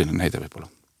selline näide võib-olla.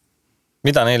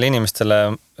 Mida neile inimestele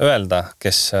öelda,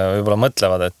 kes võib-olla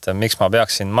mõtlevad, et miks ma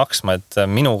peaksin maksma, et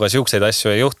minuga siukseid asju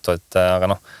ei juhtu, et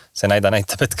aga see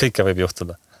näitab, et kõike võib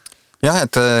juhtuda. Jah,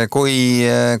 et kui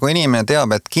inimene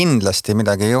teab, et kindlasti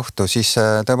midagi ei juhtu, siis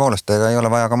tõepoolest ei ole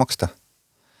vaja ka maksta.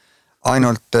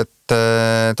 Ainult, et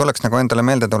tuleks nagu endale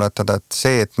meelde tuletada, et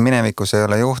see, et minevikus ei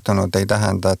ole juhtunud, ei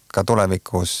tähenda, et ka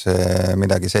tulevikus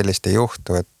midagi sellist ei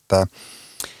juhtu, et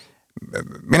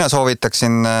mina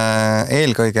soovitaksin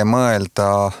eelkõige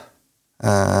mõelda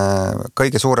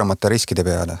kõige suuremate riskide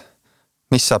peale.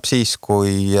 Mis saab siis,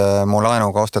 kui mu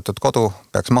laenuga ostetud kodu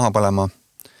peaks maha põlema?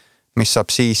 Mis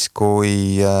saab siis,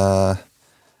 kui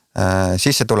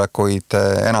sissetulekuid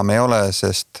enam ei ole,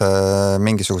 sest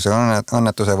mingisuguse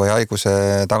õnnetuse või haiguse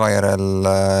tagajärjel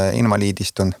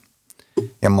invaliidistun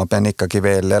ja ma pean ikkagi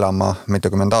veel elama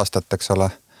mitukümmend aastat, eks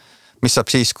ole. Mis saab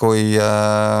siis, kui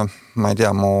ma ei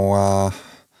tea, mu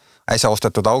äsja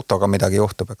ostetud autoga midagi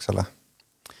juhtub, eks ole.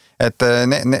 Et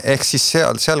ehk siis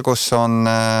seal, kus on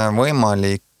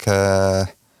võimalik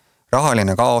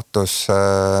rahaline kaotus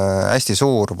hästi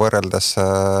suur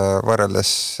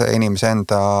võrreldes inimese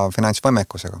enda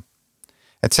finantsvõimekusega.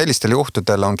 Et sellistel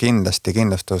juhtudel on kindlasti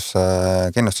kindlustus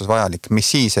vajalik, mis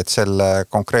siis, et selle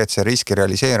konkreetse riski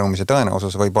realiseerumise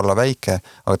tõenäosus võib olla väike,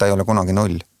 aga ta ei ole kunagi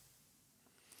 0.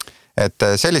 Et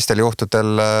sellistel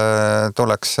juhtudel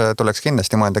tuleks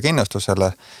kindlasti mõelda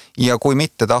kindlustusele ja kui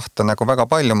mitte tahta nagu väga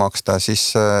palju maksta,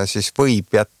 siis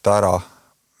võib jätta ära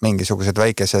mingisugused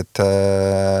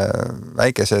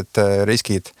väikesed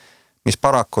riskid, mis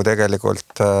paraku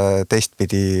tegelikult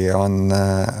teistpidi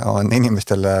on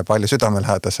inimestele palju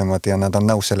südamelähedasemad ja nad on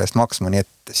nõus selle eest maksma. Nii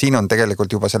et siin on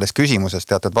tegelikult juba selles küsimuses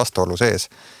teatud vastuolu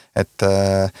sees. Et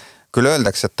küll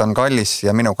öeldakse, et on kallis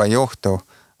ja minuga ei juhtu,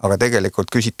 aga tegelikult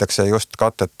küsitakse just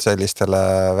katet sellistele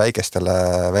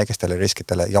väikestele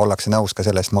riskidele ja ollakse nõus ka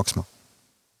selle eest maksma.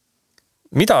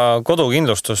 Mida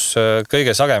kodukindlustus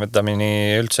kõige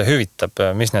sagedamini üldse hüvitab?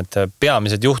 Mis need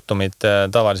peamised juhtumid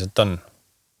tavaliselt on?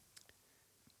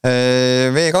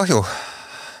 Veekahju,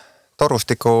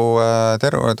 torustiku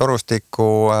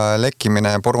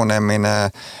lekkimine, purunemine,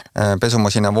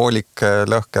 pesumasina voolik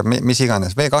lõhke, mis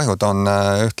iganes. Veekahjud on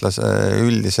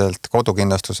üldiselt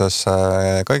kodukindlustuses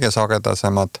kõige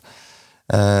sagedasemad.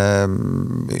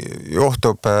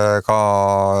 Juhtub ka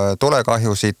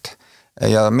tulekahjusid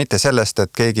ja mitte sellest,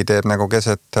 et keegi teeb nagu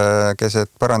keset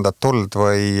põrandat tuld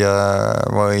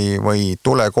või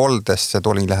tulekoldest see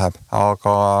tuli läheb,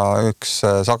 aga üks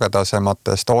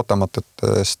sagedasematest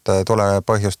ootamatutest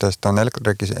tulepõhjustest on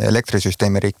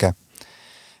elektrisüsteemi rike.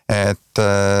 Et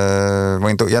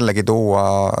võin jällegi tuua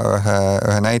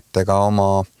ühe näitega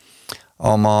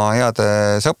oma heade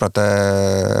sõprade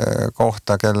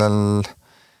kohta,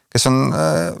 kes on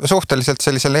suhteliselt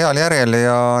sellisel heal järjel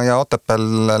ja Otepääl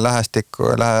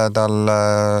lähedal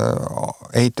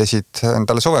ehitasid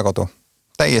endale suvekodu.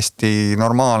 Täiesti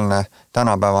normaalne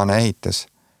tänapäevane ehitus.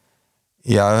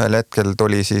 Ja ühel hetkel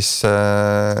tuli siis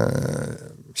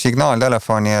signaal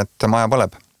telefoni, et maja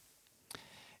põleb.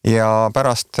 Ja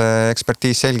pärast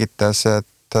ekspertiis selgitas,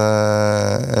 et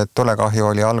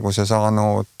tulekahju oli alguse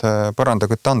saanud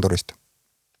põrandaküttandurist.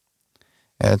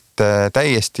 Et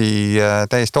täiesti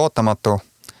ootamatu,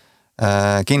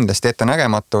 kindlasti ette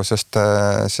nägematu, sest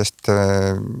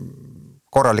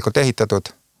korralikult ehitatud,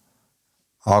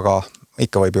 aga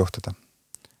ikka võib juhtuda.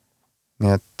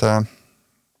 Nii et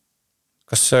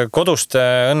kas koduste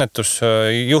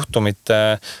õnnetusjuhtumite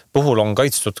puhul on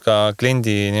kaitstud ka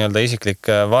kliendi nii-öelda isiklik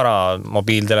vara,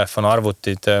 mobiiltelefon,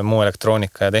 arvutid, muu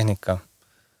elektroonika ja tehnika?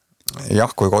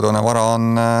 Jah, kui kodune vara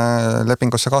on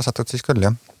lepingusse kaasatud, siis küll,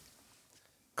 jah.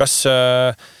 Kas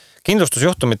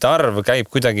kindlustusjuhtumite arv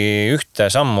käib kuidagi ühte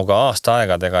sammuga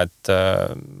aastaaegadega, et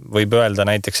võib öelda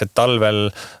näiteks, et talvel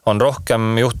on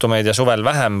rohkem juhtumeid ja suvel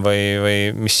vähem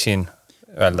või mis siin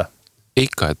öelda?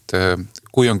 Ikka, et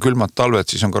kui on külmad talved,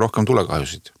 siis on ka rohkem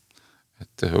tulekahjusid.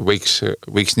 Et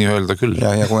võiks nii öelda küll.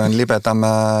 Ja kui on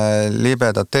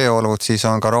libedad teeolud, siis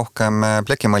on ka rohkem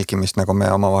plekimõlkimist, nagu me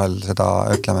omavahel seda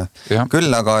ütleme. Ja.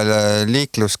 Küll aga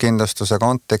liikluskindlustuse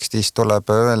kontekstis tuleb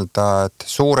öelda, et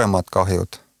suuremad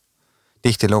kahjud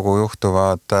tihtilugu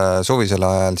juhtuvad suvisel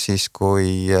ajal siis,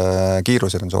 kui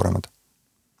kiirused on suuremad.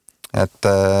 Et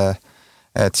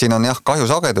siin on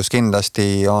kahjusagedus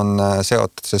kindlasti on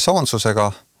seotud sesoonsusega,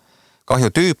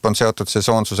 kahjutüüp on seotud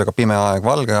sesoonsusega, pime aeg,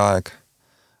 valge aeg,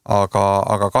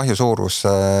 aga kahju suurus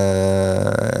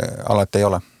alati ei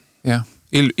ole. Jah,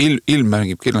 ilm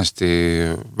mängib kindlasti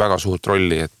väga suurt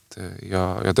rolli, ja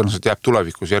tõenäoliselt jääb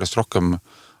tulevikus järjest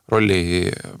rolli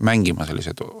mängima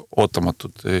sellised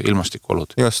ootamatud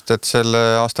ilmastikuolud. Just, et selle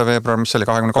aasta veebruar, mis oli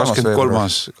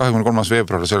 23.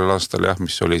 veebruar sellel aastal jah,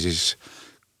 mis oli siis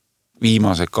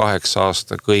viimase 8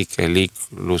 aasta kõige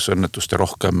liiklusõnnetuste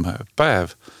rohkem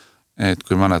päev. Et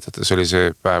kui mäletate, see oli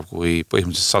see päev, kui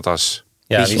põhimõtteliselt sadas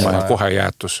vihma ja kohe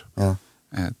jäätus. Ja.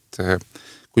 Et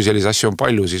kui sellise asju on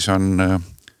palju, siis on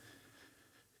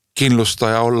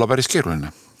kindlustaja olla päris keeruline.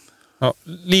 No,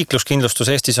 liikluskindlustus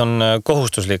Eestis on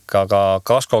kohustuslik, aga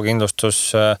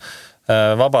kaskokindlustus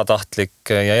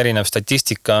vabatahtlik ja erinev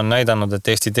statistika on näidanud, et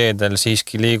Eesti teedel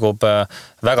siiski liigub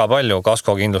väga palju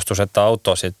kaskokindlustuseta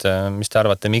autosid. Mis te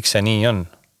arvate, miks see nii on?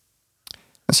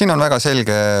 Siin on väga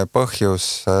selge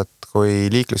põhjus, et kui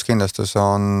liikluskindlustus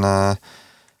on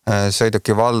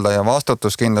sõiduki valdaja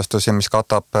vastutuskindlustus, mis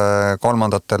katab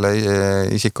kolmandatele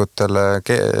isikutele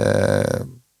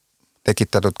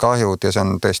tekitatud kahjud ja see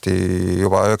on tõesti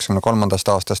juba 93.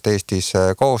 aastast Eestis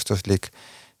kohustuslik,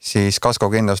 siis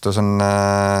kaskokindlustus on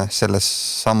selles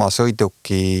sama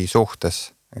sõiduki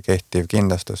suhtes kehtiv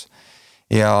kindlustus.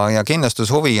 Ja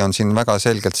kindlustushuvi on siin väga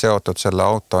selgelt seotud selle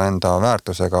auto enda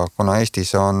väärtusega, kuna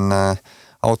Eestis on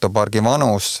autopargi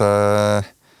vanus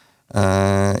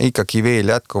ikkagi veel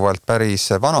jätkuvalt päris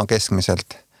vana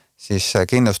keskmiselt, siis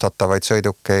kindlustatavaid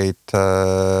sõidukeid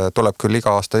tuleb küll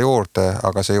iga aasta juurde,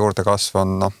 aga see juurde kasv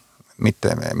on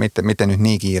mitte nüüd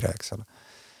nii kiire, eks ole.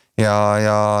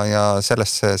 Ja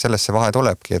sellesse vahe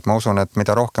tulebki, et ma usun, et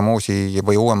mida rohkem uusi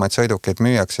või uuemaid sõidukeid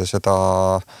müüakse,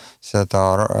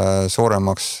 seda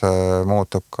suuremaks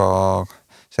muutub ka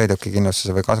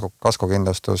sõidukikindlustuse või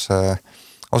kaskokindlustuse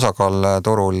osakaal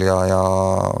turul ja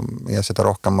seda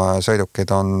rohkem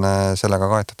sõidukeid on sellega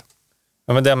kaetud.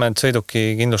 Me teame, et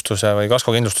sõidukikindlustuse või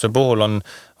kaskokindlustuse puhul on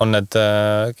need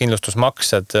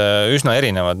kindlustusmaksed üsna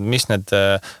erinevad. Mis need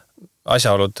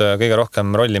asjaolud kõige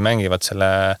rohkem rolli mängivad selle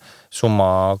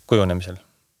summa kujunemisel?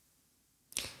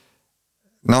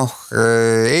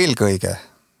 Eelkõige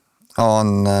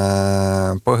on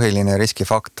põhiline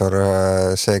riskifaktor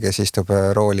see, kes istub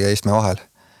rooli ja istme vahel.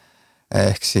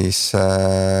 Ehk siis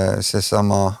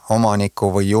seesama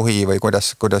omaniku või juhi või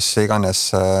kuidas iganes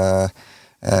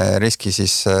riski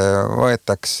siis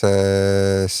võetakse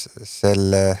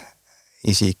selle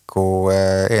isiku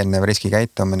eelnev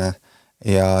riskikäitumine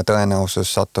ja tõenäosus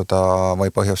sattuda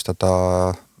või põhjustada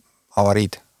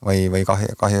avariid või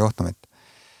kahjujuhtumit.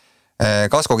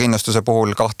 Kaskokindlustuse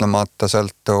puhul kahtlemata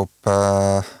sõltub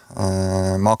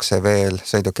makse veel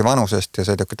sõiduki vanusest ja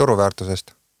sõiduki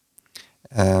turuväärtusest,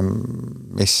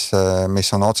 mis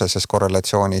on otseses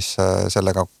korrelatsioonis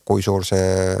sellega, kui suur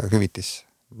see hüvitis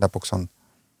lõpuks on.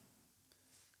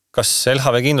 Kas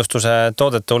LHV kindlustuse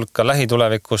toodete hulka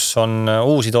lähitulevikus on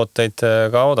uusi tooteid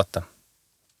ka oodata?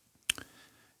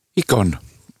 Ikka on.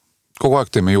 Kogu aeg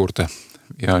teeme juurde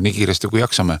ja nii kiiresti kui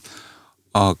jaksame.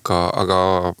 Aga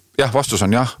jah, vastus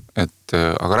on jah,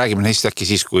 aga räägime neist äkki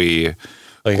siis, kui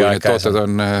need tooted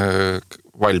on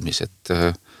valmis.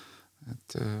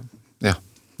 Jah.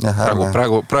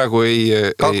 Praegu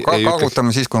ei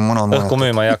kaagutame siis, kui muna on õhku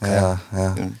müüma ei hakka. Ja,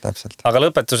 täpselt. Aga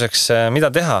lõpetuseks,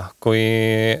 mida teha, kui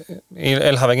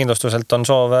LHV kindlustuselt on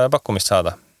soov pakkumist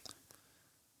saada?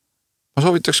 Ma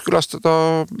soovitaks külastada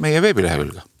meie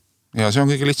veebilehekülge ja see on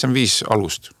kõige lihtsam viis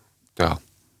algust teha.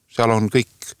 Seal on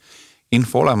kõik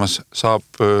info olemas, saab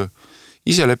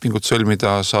ise lepingut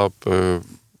sõlmida, saab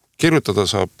kirjutada,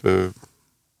 saab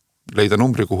leida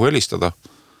numbri, kuhu helistada.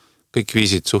 Kõik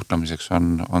viisid suhtlemiseks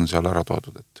on seal ära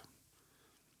toodud, et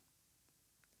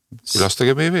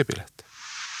külastage meie veebileht.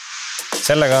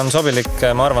 Sellega on sobilik,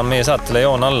 ma arvan, meie saatele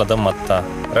joon alla tõmmata.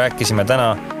 Rääkisime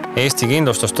täna Eesti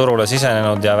kindlustusturule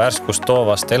sisenenud ja värskust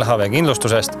toovast LHV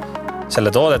kindlustusest,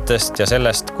 selle toodetest ja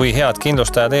sellest, kui head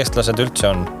kindlustajad eestlased üldse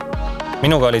on.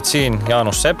 Minuga olid siin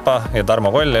Jaanus Sepa ja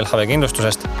Tarmo Koll LHV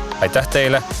kindlustusest. Aitäh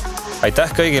teile,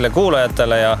 aitäh kõigile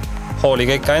kuulajatele ja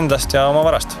hoolige ikka endast ja oma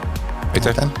varast.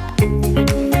 Aitäh.